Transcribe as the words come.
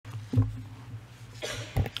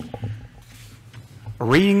A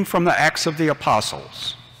reading from the Acts of the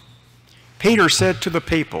Apostles. Peter said to the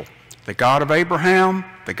people, "The God of Abraham,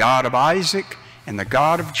 the God of Isaac, and the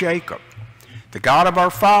God of Jacob, the God of our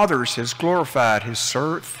fathers has glorified his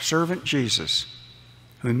servant Jesus,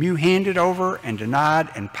 whom you handed over and denied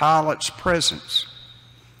in Pilate's presence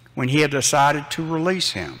when he had decided to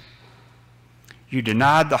release him. You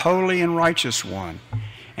denied the holy and righteous one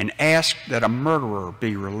and asked that a murderer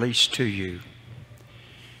be released to you.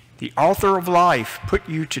 The author of life put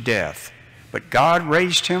you to death, but God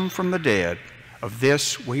raised him from the dead. Of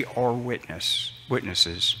this we are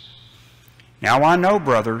witnesses. Now I know,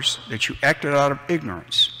 brothers, that you acted out of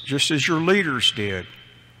ignorance, just as your leaders did.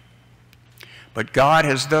 But God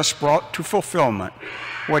has thus brought to fulfillment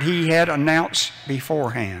what he had announced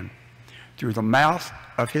beforehand through the mouth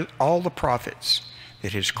of all the prophets,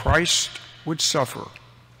 that his Christ would suffer.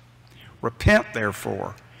 Repent,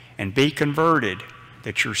 therefore, and be converted,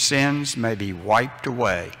 that your sins may be wiped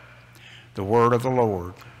away." The word of the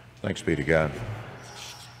Lord. Thanks be to God.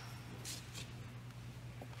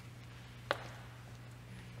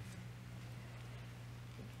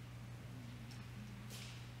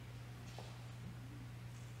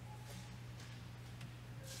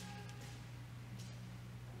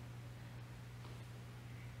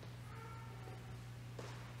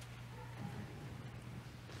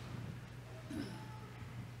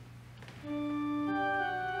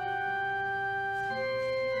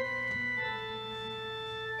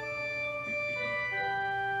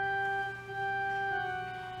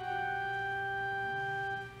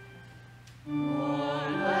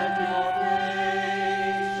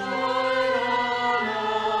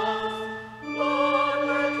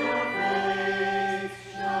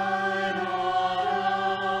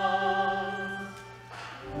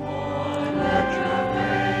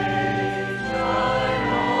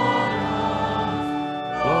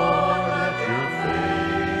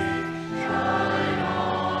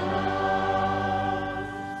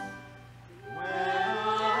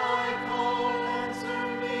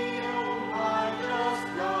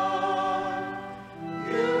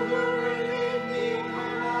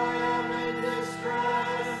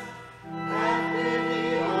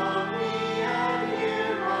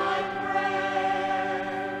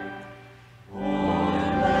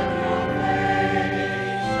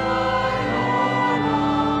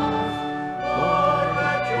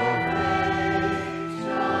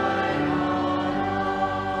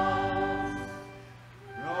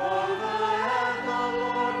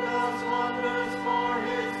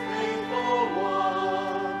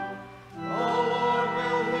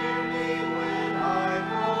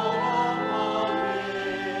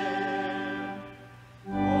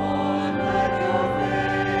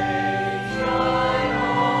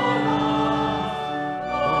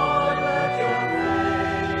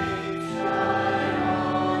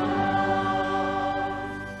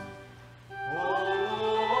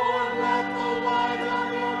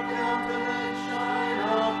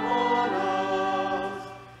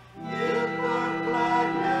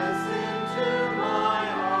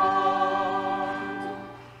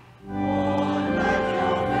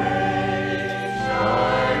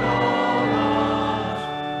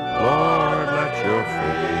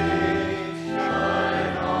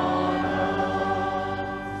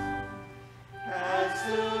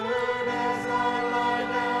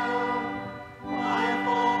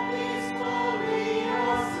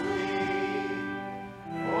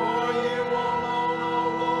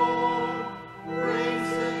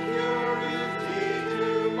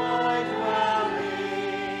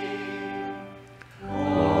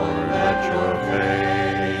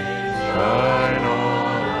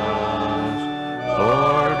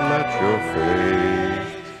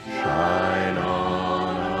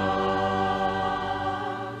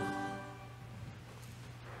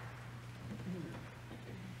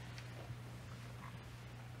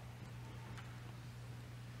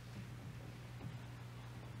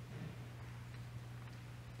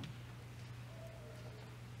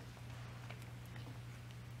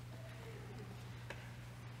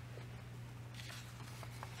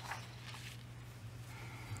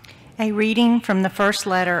 A reading from the first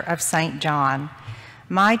letter of St. John.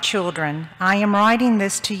 My children, I am writing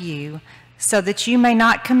this to you so that you may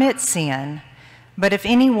not commit sin. But if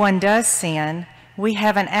anyone does sin, we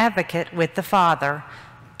have an advocate with the Father,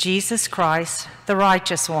 Jesus Christ, the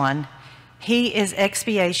righteous one. He is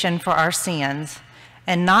expiation for our sins,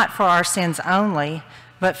 and not for our sins only,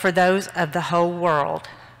 but for those of the whole world.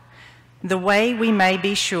 The way we may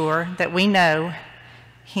be sure that we know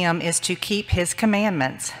him is to keep his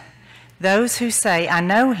commandments. Those who say, I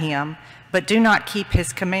know him, but do not keep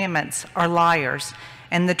his commandments are liars,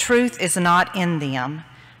 and the truth is not in them.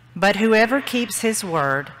 But whoever keeps his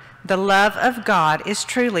word, the love of God is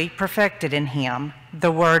truly perfected in him.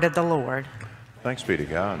 The word of the Lord. Thanks be to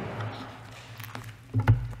God.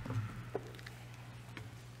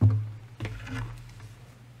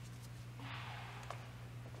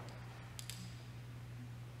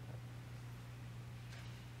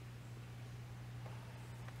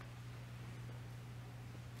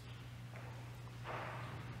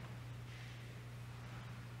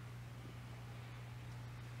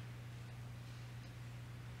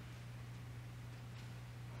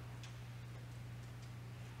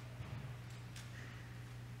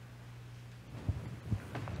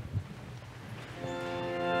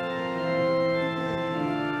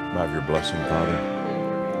 Have your blessing, Father.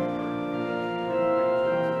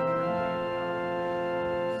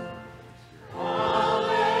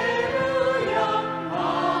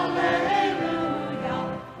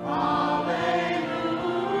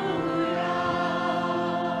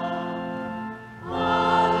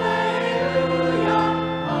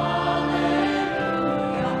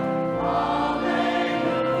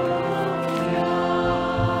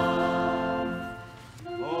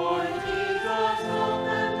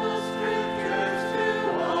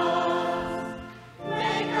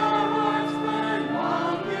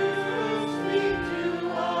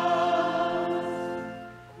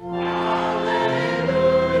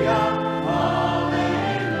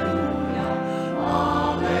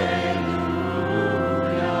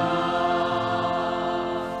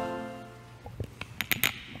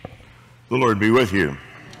 The Lord be with you.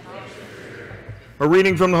 A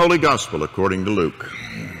reading from the Holy Gospel according to Luke.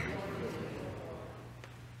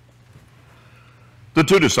 The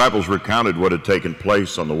two disciples recounted what had taken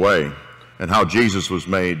place on the way and how Jesus was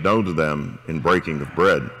made known to them in breaking of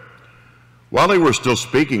bread. While they were still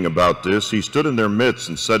speaking about this, he stood in their midst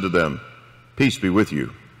and said to them, "Peace be with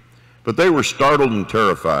you." But they were startled and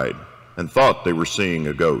terrified and thought they were seeing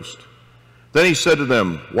a ghost. Then he said to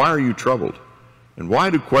them, "Why are you troubled? And why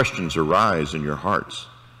do questions arise in your hearts?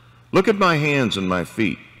 Look at my hands and my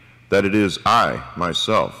feet, that it is I,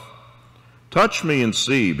 myself. Touch me and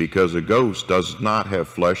see, because a ghost does not have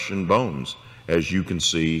flesh and bones, as you can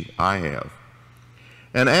see I have."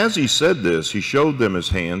 And as he said this, he showed them his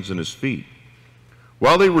hands and his feet.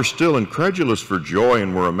 While they were still incredulous for joy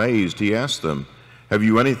and were amazed, he asked them, "Have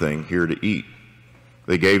you anything here to eat?"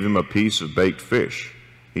 They gave him a piece of baked fish.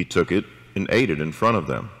 He took it and ate it in front of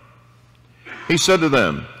them. He said to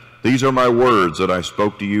them, "These are my words that I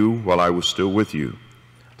spoke to you while I was still with you,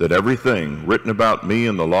 that everything written about me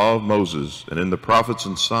in the law of Moses and in the prophets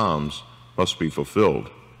and Psalms must be fulfilled."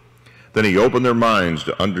 Then he opened their minds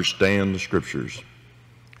to understand the Scriptures.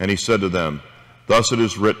 And he said to them, "Thus it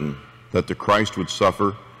is written, that the Christ would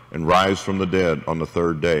suffer and rise from the dead on the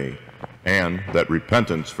third day, and that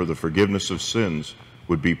repentance for the forgiveness of sins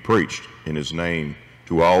would be preached in his name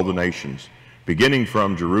to all the nations, beginning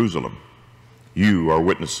from Jerusalem. You are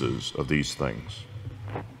witnesses of these things."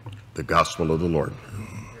 The Gospel of the Lord.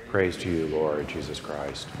 Praise to you, Lord Jesus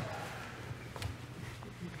Christ.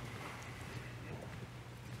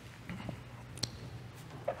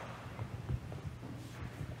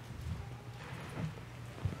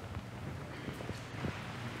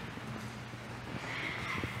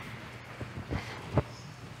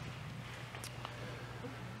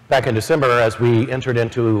 Back in December, as we entered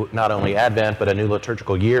into not only Advent, but a new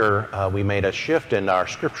liturgical year, we made a shift in our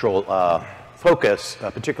scriptural focus,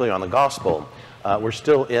 particularly on the Gospel. We're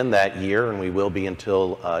still in that year, and we will be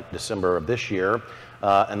until December of this year.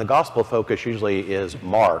 And the Gospel focus usually is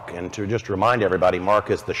Mark. And to just remind everybody,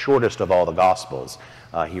 Mark is the shortest of all the Gospels.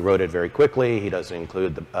 He wrote it very quickly. He doesn't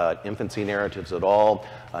include the infancy narratives at all.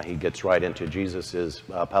 He gets right into Jesus's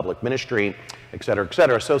public ministry, et cetera, et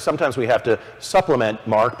cetera. So sometimes we have to supplement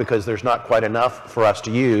Mark because there's not quite enough for us to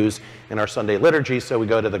use in our Sunday liturgy. So we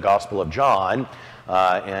go to the Gospel of John.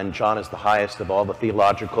 And John is the highest of all the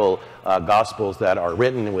theological Gospels that are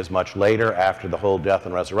written. It was much later, after the whole death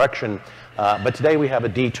and resurrection. But today we have a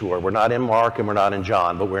detour. We're not in Mark and we're not in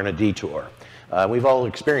John, but we're in a detour. We've all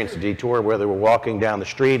experienced a detour, whether we're walking down the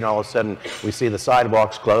street and all of a sudden we see the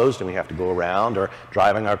sidewalks closed and we have to go around, or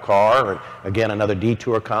driving our car, or again another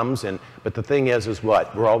detour comes. But the thing is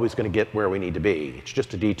what? We're always going to get where we need to be. It's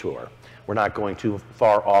just a detour. We're not going too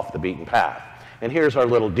far off the beaten path. And here's our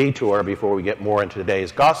little detour before we get more into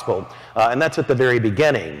today's Gospel, and that's at the very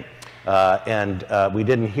beginning. We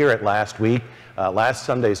didn't hear it last week. Last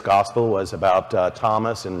Sunday's Gospel was about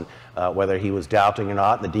Thomas and whether he was doubting or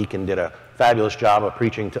not. And the deacon did a fabulous job of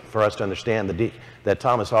preaching for us to understand that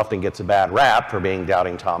Thomas often gets a bad rap for being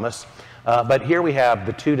doubting Thomas. But here we have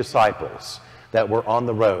the two disciples that were on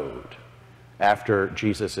the road. after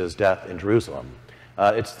Jesus' death in Jerusalem.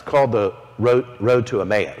 It's called the road to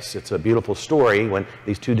Emmaus. It's a beautiful story when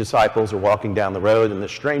these two disciples are walking down the road and the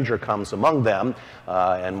stranger comes among them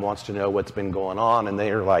and wants to know what's been going on. And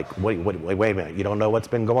they're like, wait a minute, you don't know what's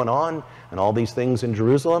been going on? And all these things in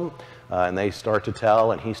Jerusalem? And they start to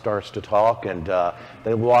tell, and he starts to talk, and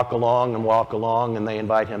they walk along, and they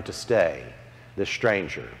invite him to stay, this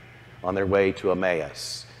stranger, on their way to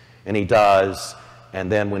Emmaus. And he does,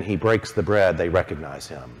 and then when he breaks the bread, they recognize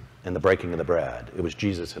him in the breaking of the bread. It was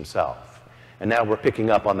Jesus himself. And now we're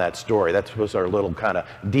picking up on that story. That was our little kind of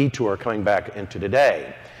detour coming back into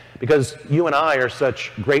today. Because you and I are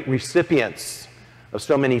such great recipients of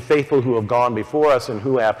so many faithful who have gone before us and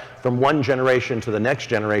who have, from one generation to the next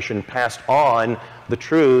generation, passed on the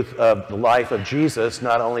truth of the life of Jesus,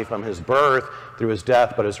 not only from his birth through his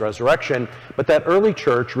death, but his resurrection. But that early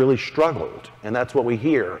church really struggled, and that's what we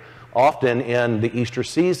hear. Often in the Easter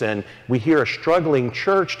season, we hear a struggling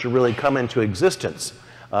church to really come into existence.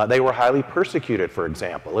 They were highly persecuted, for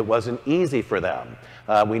example. It wasn't easy for them.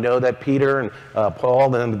 We know that Peter and Paul,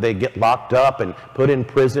 then they get locked up and put in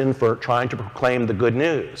prison for trying to proclaim the good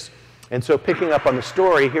news. And so picking up on the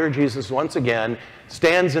story, here Jesus once again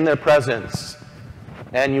stands in their presence.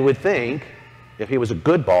 And you would think, if he was a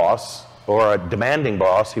good boss or a demanding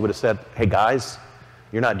boss, he would have said, hey guys,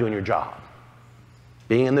 you're not doing your job.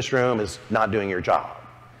 Being in this room is not doing your job.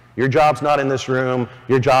 Your job's not in this room.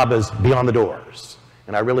 Your job is beyond the doors.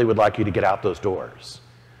 And I really would like you to get out those doors.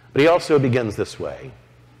 But he also begins this way.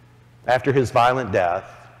 After his violent death,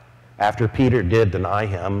 after Peter did deny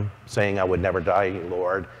him, saying, I would never die,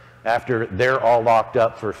 Lord, after they're all locked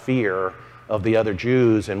up for fear of the other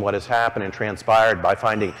Jews and what has happened and transpired by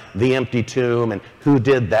finding the empty tomb and who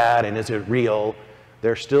did that and is it real,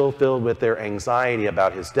 they're still filled with their anxiety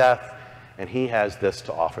about his death. And he has this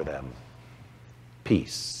to offer them.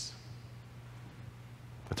 Peace.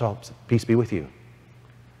 That's all. Peace be with you.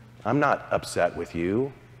 I'm not upset with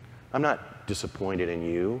you. I'm not disappointed in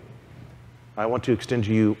you. I want to extend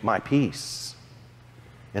to you my peace.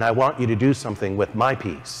 And I want you to do something with my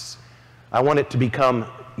peace. I want it to become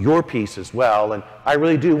your peace as well. And I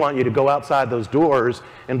really do want you to go outside those doors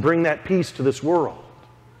and bring that peace to this world.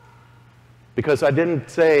 Because I didn't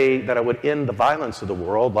say that I would end the violence of the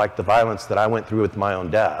world like the violence that I went through with my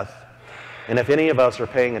own death. And if any of us are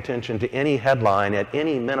paying attention to any headline at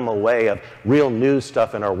any minimal way of real news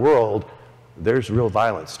stuff in our world, there's real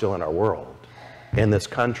violence still in our world, in this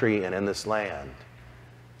country and in this land.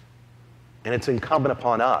 And it's incumbent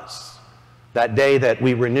upon us. That day that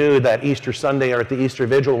we renewed, that Easter Sunday or at the Easter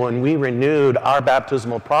Vigil, when we renewed our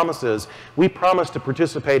baptismal promises, we promised to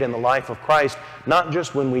participate in the life of Christ, not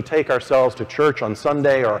just when we take ourselves to church on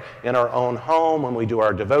Sunday or in our own home, when we do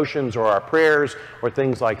our devotions or our prayers or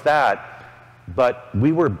things like that, but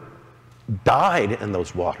we were died in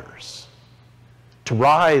those waters to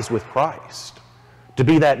rise with Christ, to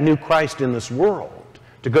be that new Christ in this world,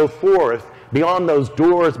 to go forth beyond those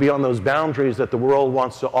doors, beyond those boundaries that the world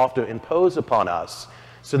wants to often impose upon us,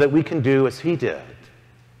 so that we can do as he did.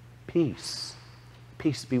 Peace.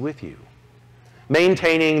 Peace be with you.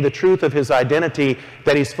 Maintaining the truth of his identity,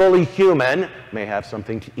 that he's fully human, may have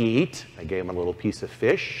something to eat. I gave him a little piece of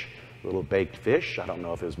fish, a little baked fish. I don't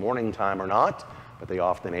know if it was morning time or not, but they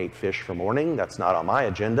often ate fish for morning. That's not on my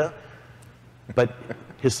agenda. But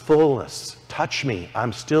his fullness, touch me,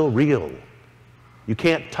 I'm still real. You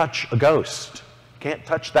can't touch a ghost. You can't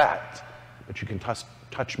touch that, but you can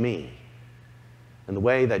touch me. And the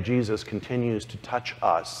way that Jesus continues to touch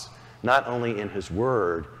us, not only in his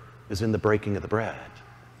word, is in the breaking of the bread.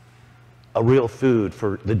 A real food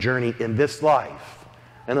for the journey in this life.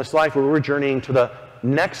 And this life where we're journeying to the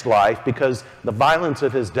next life, because the violence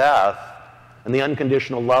of his death and the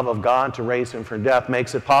unconditional love of God to raise him from death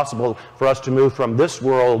makes it possible for us to move from this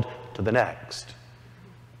world to the next.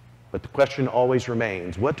 But the question always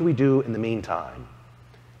remains, what do we do in the meantime?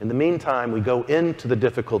 In the meantime, we go into the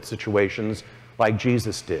difficult situations like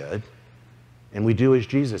Jesus did, and we do as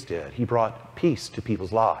Jesus did. He brought peace to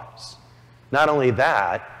people's lives. Not only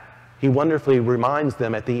that, he wonderfully reminds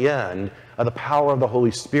them at the end of the power of the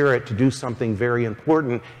Holy Spirit to do something very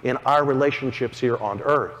important in our relationships here on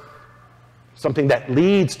earth. Something that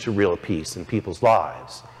leads to real peace in people's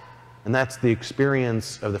lives. And that's the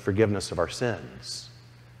experience of the forgiveness of our sins.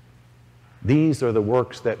 These are the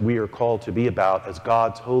works that we are called to be about as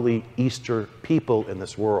God's holy Easter people in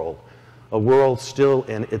this world. A world still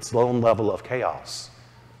in its own level of chaos,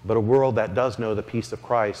 but a world that does know the peace of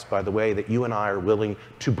Christ by the way that you and I are willing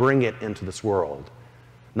to bring it into this world.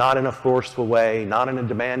 Not in a forceful way, not in a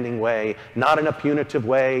demanding way, not in a punitive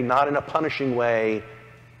way, not in a punishing way,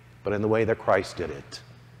 but in the way that Christ did it.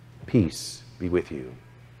 Peace be with you.